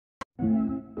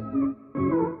Hi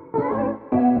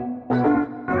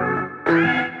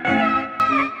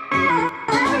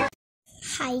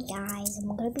guys,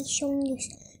 I'm going to be showing you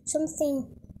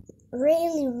something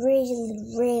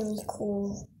really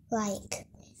cool, like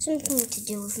something to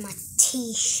do with my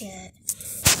t-shirt.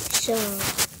 So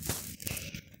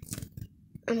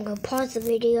I'm going to pause the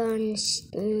video and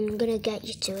I'm going to get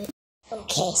you to it.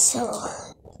 Okay, so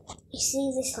you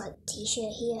see this like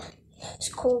t-shirt here? It's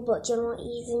cool, but you know what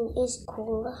even is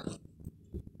cooler?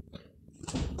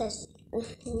 There's,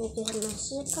 let me get my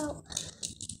zip out.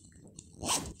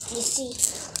 You see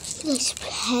this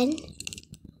pen?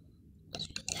 It's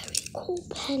a very cool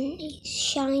pen. It's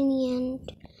shiny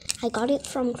and I got it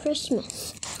from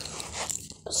Christmas.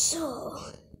 So,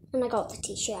 and I got the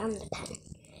t-shirt and the pen.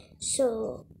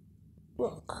 So,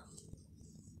 look.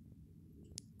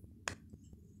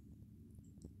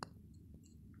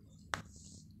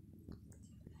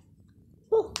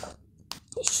 Look,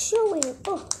 it's showing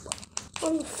up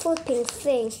on the flipping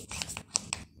thing.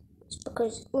 It's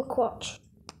because, look, watch.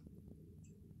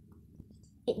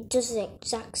 It does the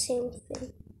exact same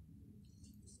thing.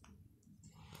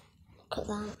 Look at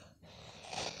that.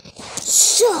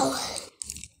 So,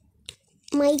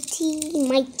 mighty.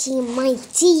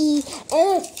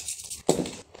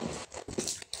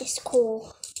 It's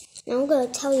cool. Now I'm going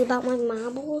to tell you about my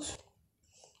marbles.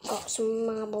 Got some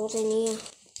marbles in here.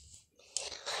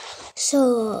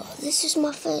 So, this is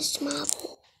my first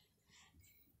marble.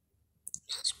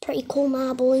 That's a pretty cool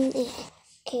marble, isn't it?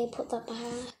 Okay, put that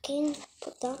back in.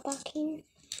 Put that back in.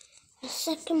 The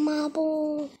second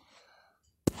marble.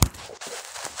 Look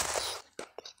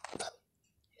at that.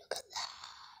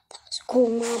 That's a cool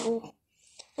marble.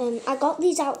 I got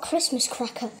these out Christmas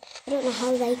cracker. I don't know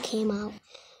how they came out.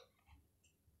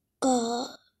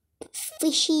 Got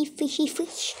fishy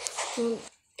fish. And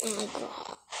I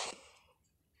got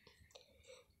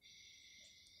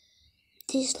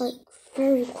this like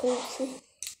very cool thing.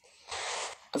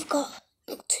 I've got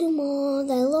two more.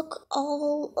 They look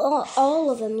all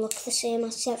of them look the same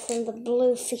except from the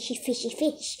blue fishy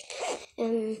fish.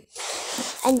 And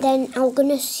then I'm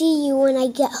gonna see you when I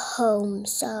get home.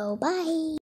 So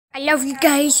bye. I love you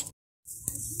guys.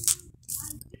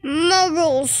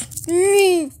 Marbles.